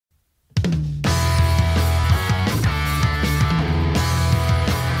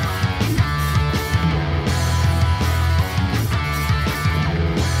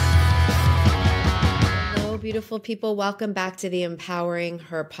beautiful people. Welcome back to the Empowering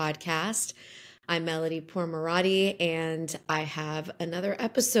Her podcast. I'm Melody Pourmoradi, and I have another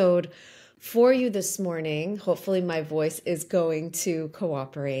episode for you this morning. Hopefully my voice is going to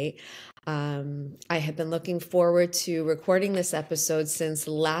cooperate. I have been looking forward to recording this episode since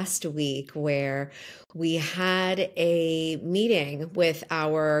last week, where we had a meeting with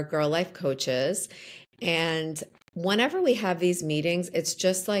our GiRLiFE coaches. And whenever we have these meetings, it's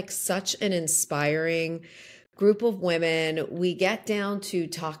just like such an inspiring group of women. We get down to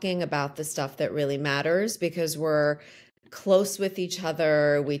talking about the stuff that really matters because we're close with each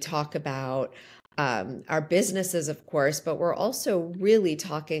other. We talk about our businesses, of course, but we're also really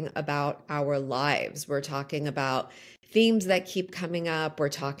talking about our lives. We're talking about themes that keep coming up. We're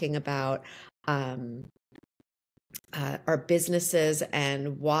talking about our businesses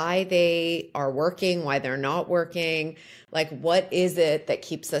and why they are working, why they're not working, like what is it that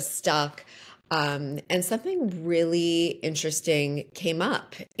keeps us stuck? And something really interesting came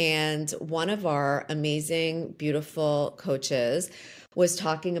up. And one of our amazing, beautiful coaches was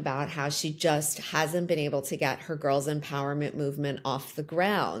talking about how she just hasn't been able to get her girls' empowerment movement off the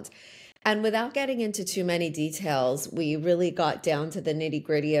ground. And without getting into too many details, we really got down to the nitty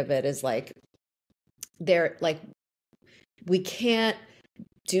gritty of it, is like, we can't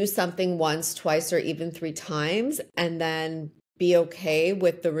do something once, twice, or even three times and then be okay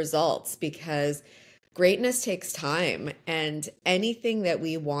with the results, because greatness takes time, and anything that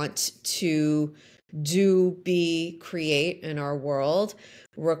we want to do, be, create in our world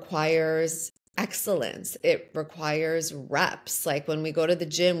requires excellence. It requires reps. Like when we go to the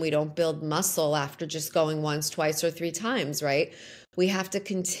gym, we don't build muscle after just going once, twice, or three times, right? We have to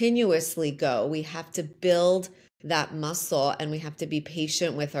continuously go. We have to build that muscle, and we have to be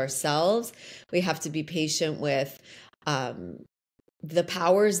patient with ourselves. We have to be patient with the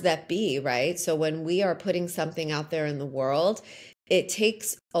powers that be, right? So when we are putting something out there in the world, it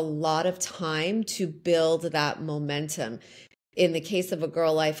takes a lot of time to build that momentum. In the case of a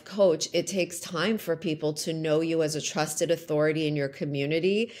GiRLiFE coach, it takes time for people to know you as a trusted authority in your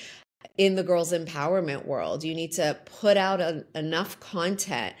community. In the girls' empowerment world, you need to put out enough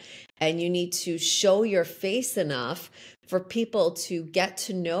content, and you need to show your face enough for people to get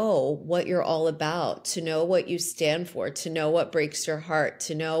to know what you're all about, to know what you stand for, to know what breaks your heart,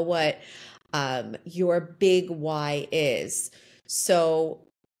 to know what your big why is. So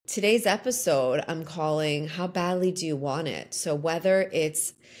today's episode, I'm calling How Badly Do You Want It? So whether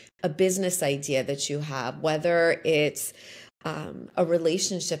it's a business idea that you have, whether it's a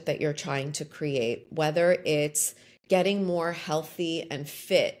relationship that you're trying to create, whether it's getting more healthy and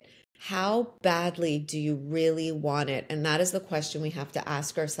fit, how badly do you really want it? And that is the question we have to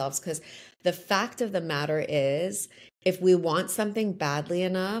ask ourselves, because the fact of the matter is, if we want something badly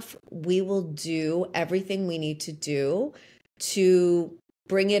enough, we will do everything we need to do to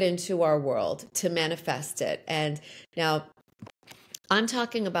bring it into our world, to manifest it. And now I'm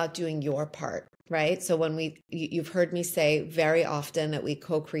talking about doing your part, right? So when you've heard me say very often that we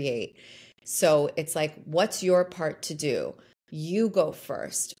co-create. So it's like, what's your part to do? You go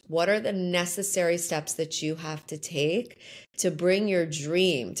first. What are the necessary steps that you have to take to bring your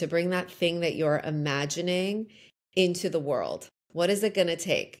dream, to bring that thing that you're imagining into the world? What is it going to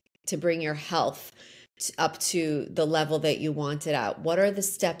take to bring your health up to the level that you want it at? What are the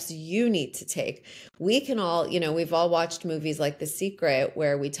steps you need to take? We can all, we've all watched movies like The Secret,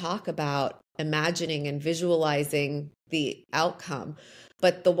 where we talk about imagining and visualizing the outcome.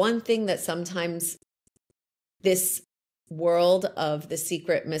 But the one thing that sometimes this world of The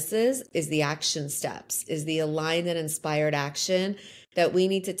Secret misses is the action steps, is the aligned and inspired action that we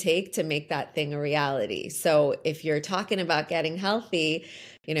need to take to make that thing a reality. So if you're talking about getting healthy,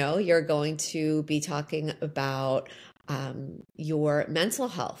 you're going to be talking about your mental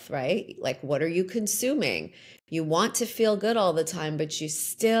health, right? Like, what are you consuming? You want to feel good all the time, but you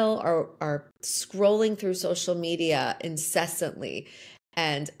still are scrolling through social media incessantly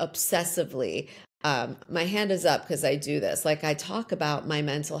and obsessively. My hand is up because I do this. Like, I talk about my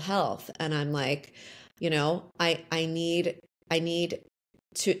mental health, and I'm like, I need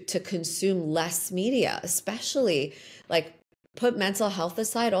to consume less media, especially like put mental health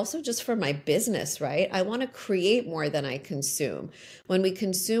aside, also just for my business, right? I want to create more than I consume. When we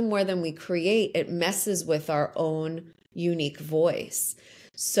consume more than we create, it messes with our own unique voice.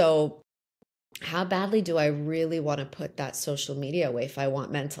 So how badly do I really want to put that social media away if I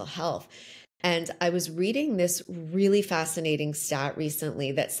want mental health? And I was reading this really fascinating stat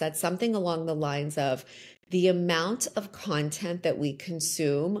recently that said something along the lines of the amount of content that we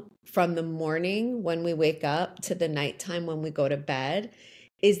consume from the morning when we wake up to the nighttime when we go to bed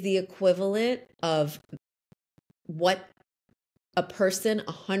is the equivalent of what a person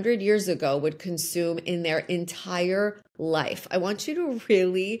 100 years ago would consume in their entire life. I want you to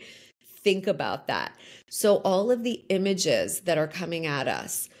really think about that. So all of the images that are coming at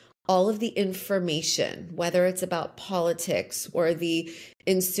us, all of the information, whether it's about politics or the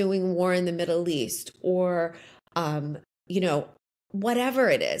ensuing war in the Middle East or, you know, whatever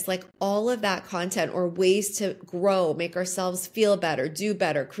it is, like all of that content or ways to grow, make ourselves feel better, do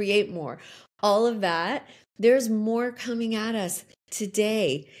better, create more, all of that, there's more coming at us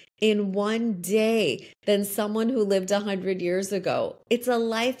today in one day than someone who lived 100 years ago. It's a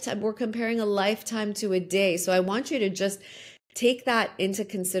lifetime. We're comparing a lifetime to a day. So I want you to just take that into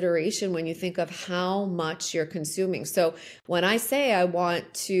consideration when you think of how much you're consuming. So when I say I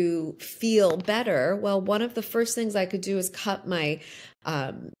want to feel better, well, one of the first things I could do is cut my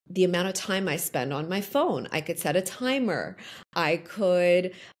the amount of time I spend on my phone. I could set a timer. I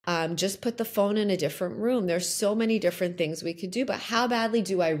could just put the phone in a different room. There's so many different things we could do, but how badly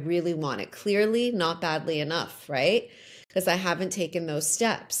do I really want it? Clearly, not badly enough, right? Because I haven't taken those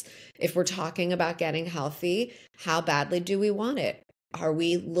steps. If we're talking about getting healthy, how badly do we want it? Are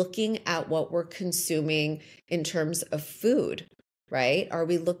we looking at what we're consuming in terms of food, right? Are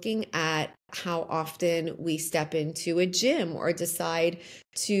we looking at how often we step into a gym or decide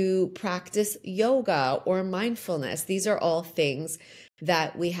to practice yoga or mindfulness? These are all things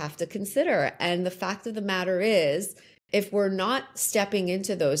that we have to consider. And the fact of the matter is, if we're not stepping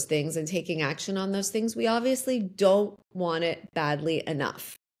into those things and taking action on those things, we obviously don't want it badly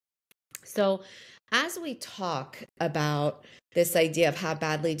enough. So as we talk about this idea of how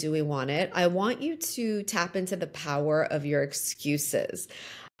badly do we want it, I want you to tap into the power of your excuses.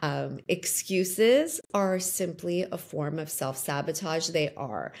 Excuses are simply a form of self-sabotage. They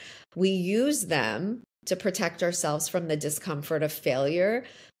are. We use them to protect ourselves from the discomfort of failure,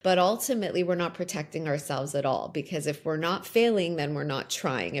 but ultimately we're not protecting ourselves at all, because if we're not failing, then we're not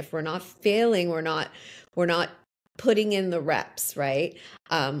trying. If we're not failing, we're not putting in the reps, right?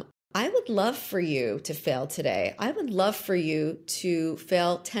 I would love for you to fail today. I would love for you to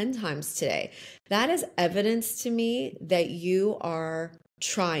fail 10 times today. That is evidence to me that you are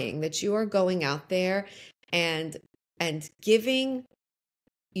trying, that you are going out there and giving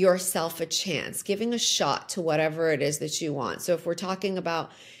yourself a chance, giving a shot to whatever it is that you want. So if we're talking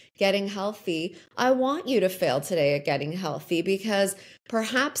about getting healthy, I want you to fail today at getting healthy, because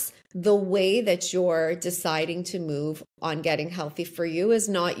perhaps the way that you're deciding to move on getting healthy for you is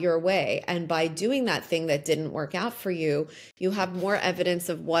not your way. And by doing that thing that didn't work out for you, you have more evidence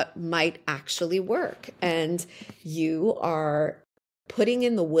of what might actually work. And you are putting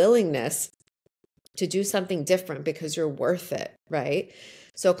in the willingness to do something different because you're worth it, right?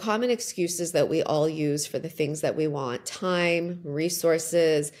 So common excuses that we all use for the things that we want: time,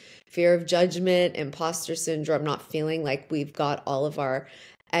 resources, fear of judgment, imposter syndrome, not feeling like we've got all of our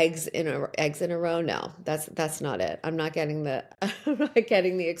eggs in a row. No, that's not it. I'm not getting the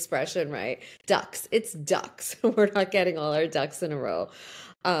expression right. Ducks. It's ducks. We're not getting all our ducks in a row.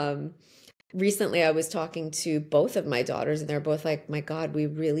 Recently, I was talking to both of my daughters, and they're both like, my God, we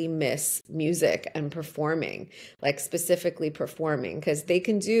really miss music and performing, like specifically performing, because they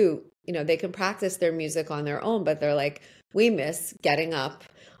can do, they can practice their music on their own, but they're like, we miss getting up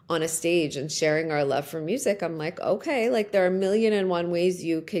on a stage and sharing our love for music. I'm like, okay, like there are a million and one ways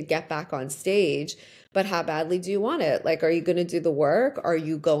you could get back on stage, but how badly do you want it? Like, are you going to do the work? Are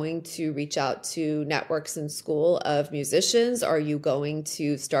you going to reach out to networks in school of musicians? Are you going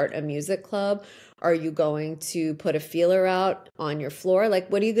to start a music club? Are you going to put a feeler out on your floor? Like,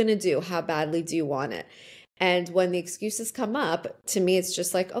 what are you going to do? How badly do you want it? And when the excuses come up, to me, it's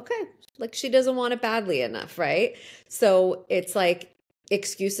just like, okay, like she doesn't want it badly enough, right? So it's like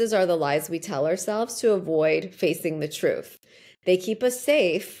excuses are the lies we tell ourselves to avoid facing the truth. They keep us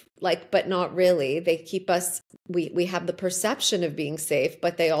safe, but not really. They keep us, we have the perception of being safe,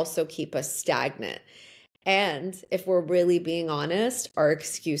 but they also keep us stagnant. And if we're really being honest, our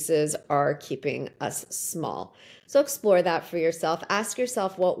excuses are keeping us small. So explore that for yourself. Ask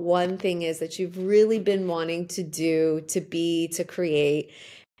yourself what one thing is that you've really been wanting to do, to be, to create,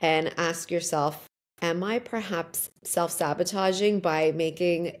 and ask yourself, am I perhaps self-sabotaging by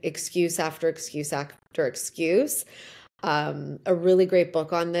making excuse after excuse after excuse? A really great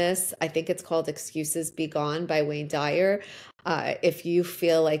book on this, I think it's called Excuses Be Gone by Wayne Dyer. If you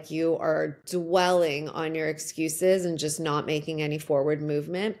feel like you are dwelling on your excuses and just not making any forward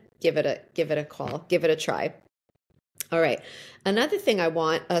movement, give it a call, give it a try. All right. Another thing I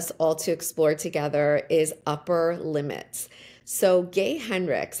want us all to explore together is upper limits. So Gay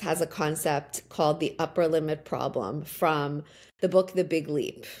Hendricks has a concept called the upper limit problem from the book The Big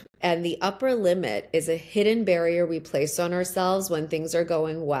Leap. And the upper limit is a hidden barrier we place on ourselves when things are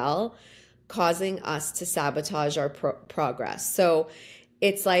going well, causing us to sabotage our progress. So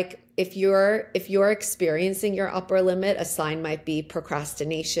it's like if you're experiencing your upper limit, a sign might be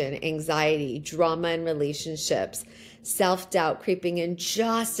procrastination, anxiety, drama in relationships, self-doubt creeping in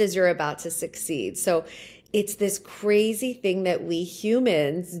just as you're about to succeed. So it's this crazy thing that we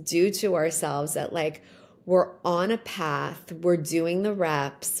humans do to ourselves, that like we're on a path, we're doing the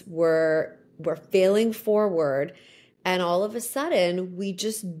reps, we're failing forward, and all of a sudden we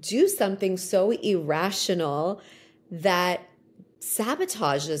just do something so irrational that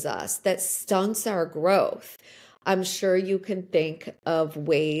sabotages us, that stunts our growth. I'm sure you can think of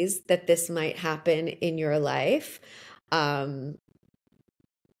ways that this might happen in your life. I'm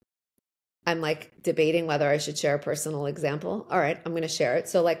like debating whether I should share a personal example. All right, I'm going to share it.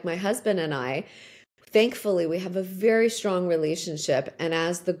 So like my husband and I, thankfully, we have a very strong relationship. And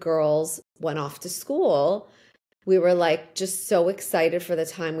as the girls went off to school, we were like just so excited for the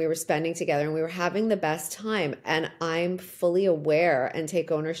time we were spending together, and we were having the best time. And I'm fully aware and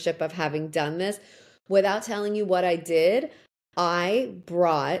take ownership of having done this. Without telling you what I did, I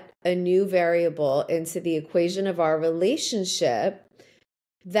brought a new variable into the equation of our relationship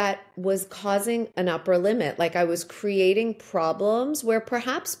that was causing an upper limit. Like I was creating problems where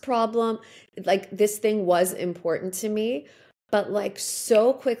perhaps like this thing was important to me, but like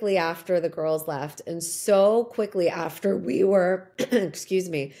so quickly after the girls left and so quickly after we were, excuse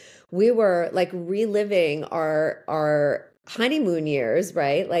me, we were like reliving our honeymoon years,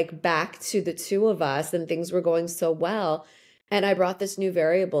 right? Like back to the two of us, and things were going so well. And I brought this new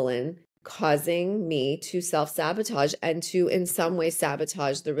variable in, causing me to self-sabotage and to in some way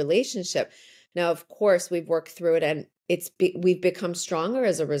sabotage the relationship. Now, of course, we've worked through it, and we've become stronger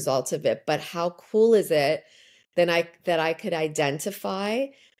as a result of it. But how cool is it that I could identify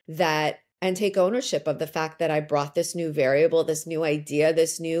that and take ownership of the fact that I brought this new variable, this new idea,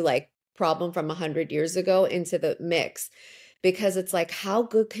 this new like problem from 100 years ago into the mix. Because it's like, how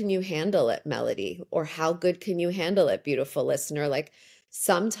good can you handle it, Melody? Or how good can you handle it, beautiful listener? Like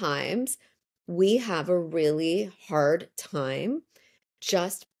sometimes we have a really hard time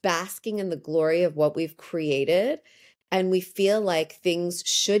just basking in the glory of what we've created, and we feel like things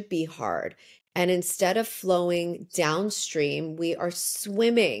should be hard. And instead of flowing downstream, we are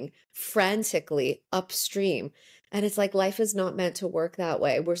swimming frantically upstream. And it's like life is not meant to work that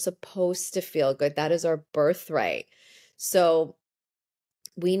way. We're supposed to feel good. That is our birthright. So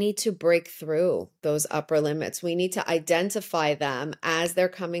we need to break through those upper limits. We need to identify them as they're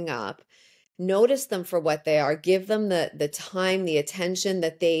coming up, notice them for what they are, give them the time, the attention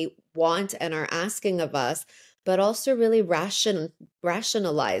that they want and are asking of us, but also really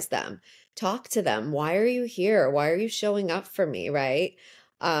rationalize them. Talk to them. Why are you here? Why are you showing up for me? Right?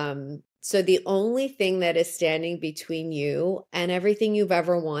 So the only thing that is standing between you and everything you've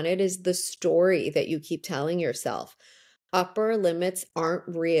ever wanted is the story that you keep telling yourself. Upper limits aren't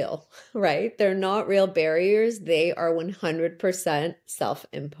real, right? They're not real barriers. They are 100%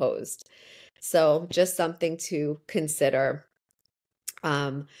 self-imposed. So just something to consider.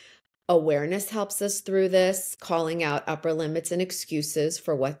 Awareness helps us through this, calling out upper limits and excuses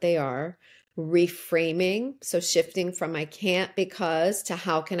for what they are, reframing, so shifting from I can't because to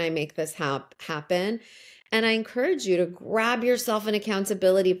how can I make this happen? And I encourage you to grab yourself an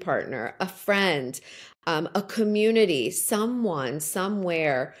accountability partner, a friend, a community, someone,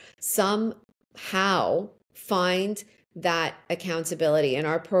 somewhere, somehow find that accountability. In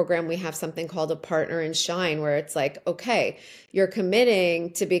our program, we have something called a partner in shine, where it's like, okay, you're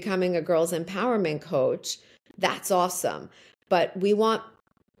committing to becoming a girls empowerment coach. That's awesome. But we want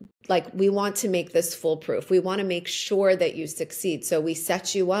to make this foolproof. We want to make sure that you succeed. So we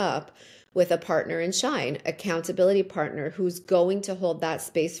set you up with a partner in shine, accountability partner who's going to hold that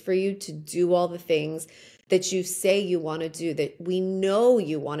space for you to do all the things that you say you want to do, that we know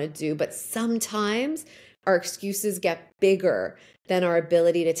you want to do. But sometimes our excuses get bigger than our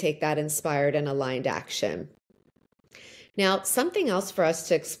ability to take that inspired and aligned action. Now, something else for us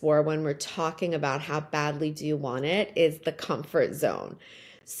to explore when we're talking about how badly do you want it is the comfort zone.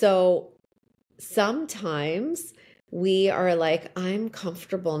 So sometimes we are like, I'm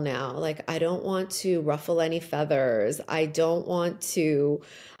comfortable now. Like, I don't want to ruffle any feathers. I don't want to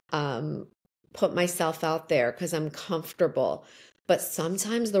put myself out there because I'm comfortable. But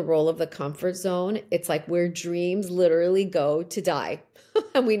sometimes the role of the comfort zone, it's like where dreams literally go to die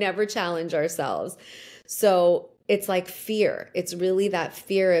and we never challenge ourselves. So it's like fear. It's really that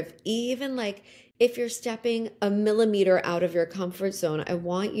fear of even like if you're stepping a millimeter out of your comfort zone, I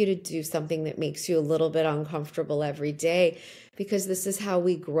want you to do something that makes you a little bit uncomfortable every day, because this is how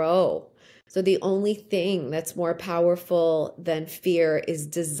we grow. So the only thing that's more powerful than fear is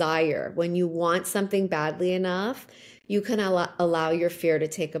desire. When you want something badly enough, you can allow your fear to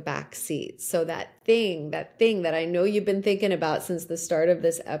take a back seat. So that thing that I know you've been thinking about since the start of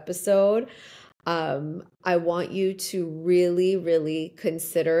this episode, I want you to really, really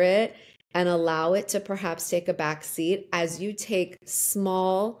consider it and allow it to perhaps take a back seat as you take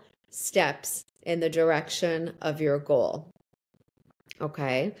small steps in the direction of your goal.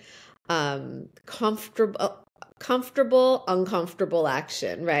 Okay. Comfortable, uncomfortable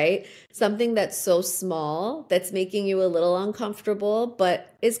action, right? Something that's so small that's making you a little uncomfortable,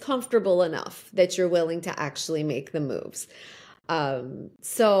 but is comfortable enough that you're willing to actually make the moves.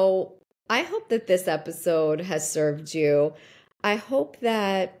 So I hope that this episode has served you. I hope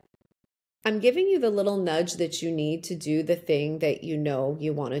that I'm giving you the little nudge that you need to do the thing that you know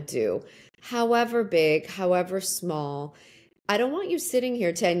you want to do. However big, however small. I don't want you sitting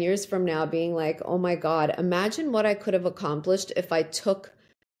here 10 years from now being like, oh my God, imagine what I could have accomplished if I took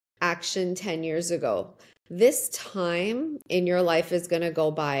action 10 years ago. This time in your life is going to go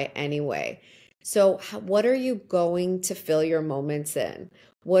by anyway. So what are you going to fill your moments in?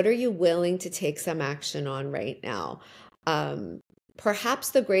 What are you willing to take some action on right now? Perhaps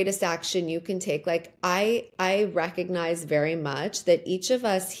the greatest action you can take, like I recognize very much that each of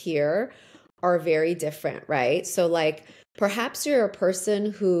us here are very different, right? So like perhaps you're a person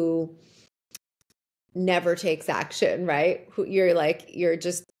who never takes action, right? You're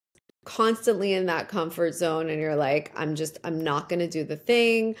just constantly in that comfort zone and you're like, I'm not going to do the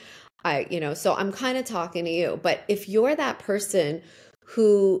thing. So I'm kind of talking to you. But if you're that person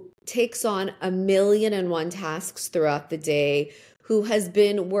who takes on 1,000,001 tasks throughout the day, who has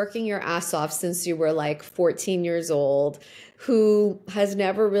been working your ass off since you were like 14 years old, who has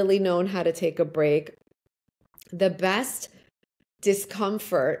never really known how to take a break, the best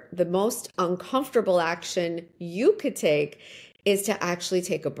discomfort, the most uncomfortable action you could take is to actually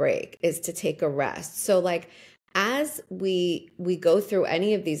take a break, is to take a rest. So like as we go through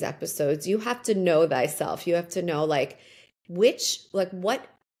any of these episodes, you have to know thyself. You have to know what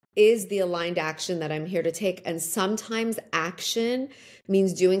is the aligned action that I'm here to take. And sometimes action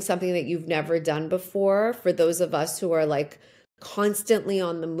means doing something that you've never done before. For those of us who are like constantly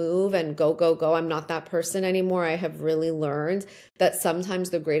on the move and go, go, go, I'm not that person anymore. I have really learned that sometimes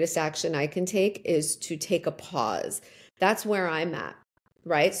the greatest action I can take is to take a pause. That's where I'm at,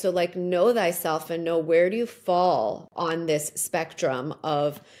 right? So like know thyself and know where do you fall on this spectrum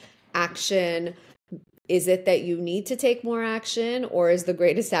of action. Is it that you need to take more action, or is the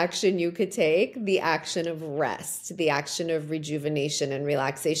greatest action you could take the action of rest, the action of rejuvenation and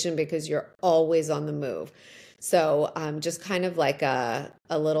relaxation, because you're always on the move? So just kind of like a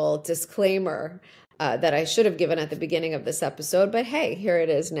little disclaimer that I should have given at the beginning of this episode, but hey, here it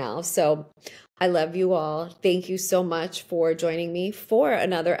is now. So I love you all. Thank you so much for joining me for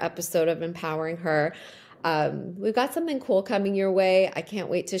another episode of Empowering Her. We've got something cool coming your way. I can't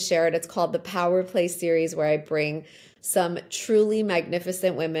wait to share it. It's called the Power Play series, where I bring some truly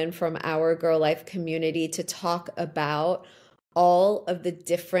magnificent women from our GiRLiFE community to talk about all of the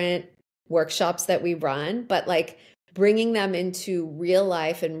different workshops that we run, but like bringing them into real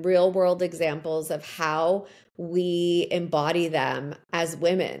life and real world examples of how we embody them as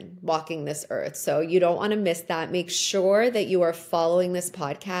women walking this earth. So you don't want to miss that. Make sure that you are following this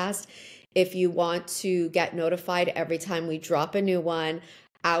podcast. If you want to get notified every time we drop a new one,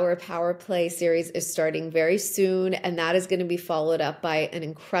 our Power Play series is starting very soon, and that is going to be followed up by an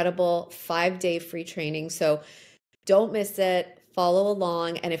incredible 5-day free training. So don't miss it. Follow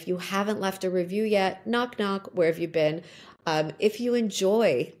along. And if you haven't left a review yet, knock, knock, where have you been? If you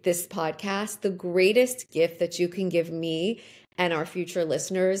enjoy this podcast, the greatest gift that you can give me and our future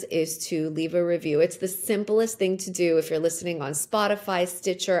listeners is to leave a review. It's the simplest thing to do if you're listening on Spotify,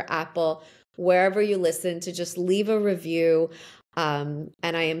 Stitcher, Apple, wherever you listen, to just leave a review. And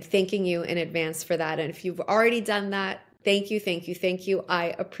I am thanking you in advance for that. And if you've already done that, thank you, thank you, thank you.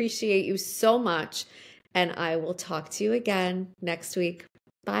 I appreciate you so much. And I will talk to you again next week.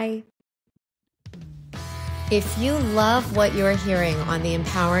 Bye. If you love what you're hearing on the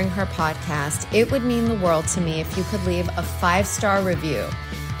Empowering Her podcast, it would mean the world to me if you could leave a 5-star review.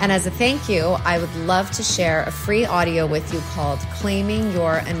 And as a thank you, I would love to share a free audio with you called Claiming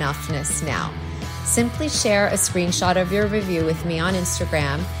Your Enoughness Now. Simply share a screenshot of your review with me on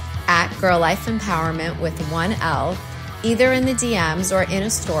Instagram at GiRLiFE Empowerment with 1L, either in the DMs or in a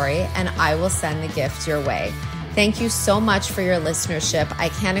story, and I will send the gift your way. Thank you so much for your listenership. I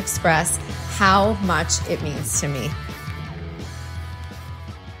can't express how much it means to me.